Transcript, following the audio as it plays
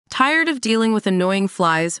Tired of dealing with annoying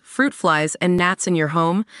flies, fruit flies, and gnats in your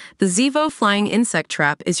home? The Zevo Flying Insect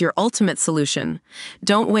Trap is your ultimate solution.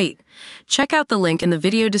 Don't wait. Check out the link in the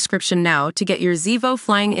video description now to get your Zevo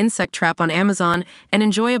Flying Insect Trap on Amazon and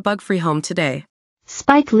enjoy a bug-free home today.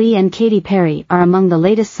 Lee and Katy Perry are among the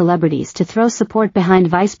latest celebrities to throw support behind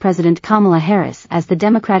Vice President Kamala Harris as the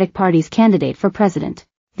Democratic Party's candidate for president.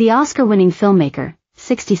 The Oscar-winning filmmaker,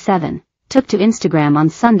 67, took to Instagram on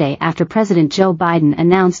Sunday after President Joe Biden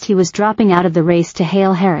announced he was dropping out of the race to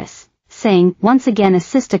hail Harris, saying, "Once again a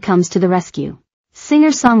sister comes to the rescue."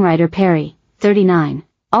 Singer-songwriter Perry, 39,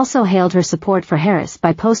 also hailed her support for Harris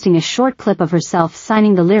by posting a short clip of herself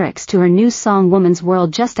signing the lyrics to her new song Woman's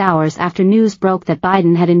World just hours after news broke that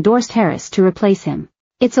Biden had endorsed Harris to replace him.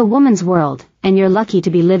 "It's a woman's world, and you're lucky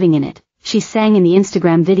to be living in it," she sang in the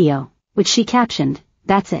Instagram video, which she captioned,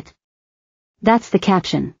 "That's it." That's the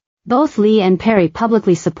caption. Both Lee and Perry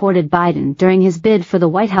publicly supported Biden during his bid for the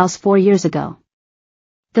White House 4 years ago.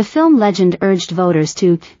 The film legend urged voters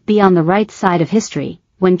to be on the right side of history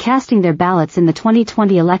when casting their ballots in the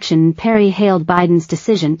 2020 election. Perry hailed Biden's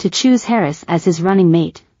decision to choose Harris as his running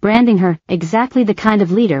mate, branding her exactly the kind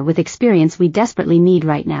of leader with experience we desperately need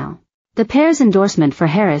right now. The pair's endorsement for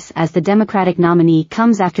Harris as the Democratic nominee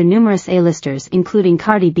comes after numerous A-listers including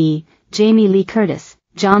Cardi B, Jamie Lee Curtis,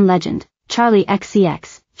 John Legend, Charlie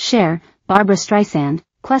XCX, Cher, Barbra Streisand,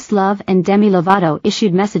 Questlove and Demi Lovato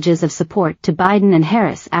issued messages of support to Biden and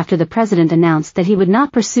Harris after the president announced that he would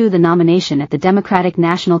not pursue the nomination at the Democratic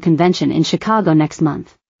National Convention in Chicago next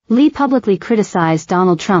month. Lee publicly criticized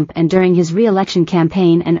Donald Trump and during his re-election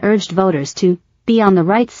campaign and urged voters to be on the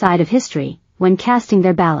right side of history when casting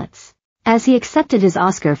their ballots. As he accepted his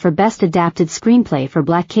Oscar for Best Adapted Screenplay for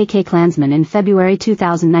Black KKK in February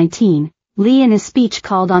 2019, Lee in his speech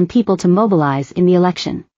called on people to mobilize in the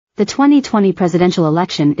election. "The 2020 presidential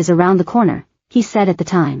election is around the corner," he said at the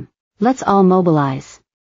time. "Let's all mobilize.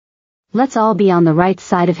 Let's all be on the right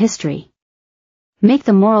side of history. Make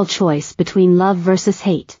the moral choice between love versus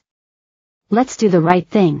hate. Let's do the right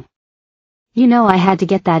thing." "You know, I had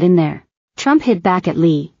to get that in there." Trump hit back at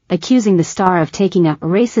Lee, accusing the star of taking a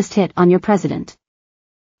racist hit on your president.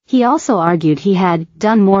 He also argued he had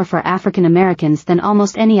done more for African Americans than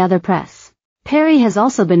almost any other press. Perry has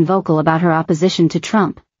also been vocal about her opposition to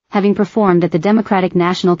Trump, having performed at the Democratic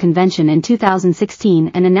National Convention in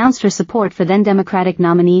 2016 and announced her support for then-Democratic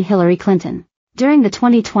nominee Hillary Clinton. During the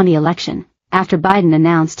 2020 election, after Biden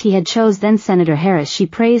announced he had chose then-Senator Harris, she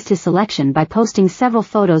praised his selection by posting several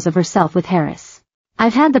photos of herself with Harris.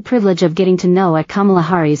 "I've had the privilege of getting to know at Kamala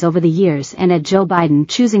Harris over the years, and at Joe Biden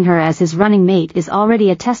choosing her as his running mate is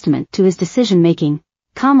already a testament to his decision-making.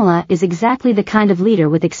 Kamala is exactly the kind of leader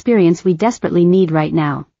with experience we desperately need right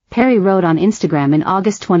now," Perry wrote on Instagram in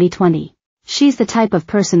August 2020. "She's the type of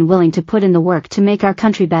person willing to put in the work to make our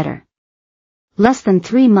country better." Less than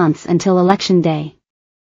 3 months until Election Day.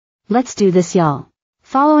 Let's do this, y'all.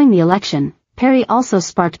 Following the election, Perry also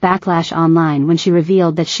sparked backlash online when she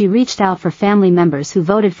revealed that she reached out for family members who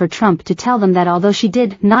voted for Trump to tell them that although she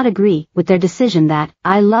did not agree with their decision, that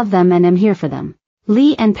 "I love them and am here for them."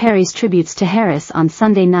 Lee and Perry's tributes to Harris on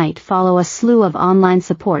Sunday night follow a slew of online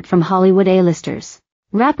support from Hollywood A-listers.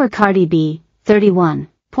 Rapper Cardi B, 31,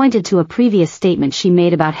 pointed to a previous statement she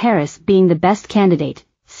made about Harris being the best candidate,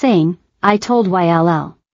 saying, "I told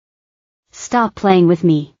YLL. Stop playing with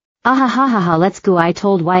me. Ahahaha, let's go. I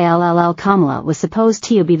told YLL Kamala was supposed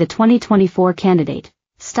to be the 2024 candidate.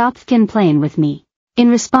 Stop fkin playing with me." In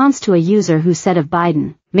response to a user who said of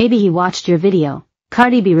Biden, "Maybe he watched your video,"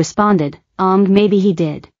 Cardi B responded, maybe he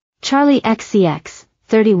did." Charlie XCX,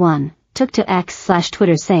 31, took to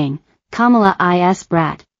X/Twitter saying, "Kamala is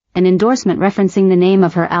brat," an endorsement referencing the name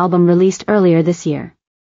of her album released earlier this year.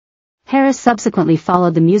 Harris subsequently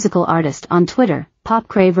followed the musical artist on Twitter,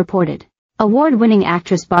 Popcrave reported. Award-winning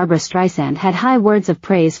actress Barbra Streisand had high words of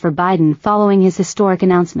praise for Biden following his historic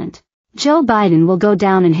announcement. "Joe Biden will go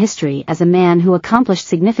down in history as a man who accomplished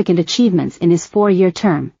significant achievements in his 4-year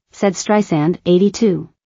term," said Streisand, 82.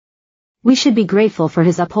 "We should be grateful for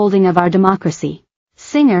his upholding of our democracy."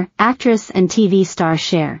 Singer, actress and TV star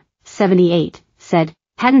Cher, 78, said,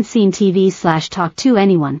 "Hadn't seen TV/talk to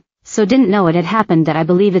anyone, so didn't know it had happened. That I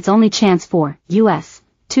believe it's only chance for U.S.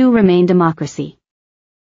 to remain democracy.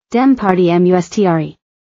 Dem Party MUSTRE.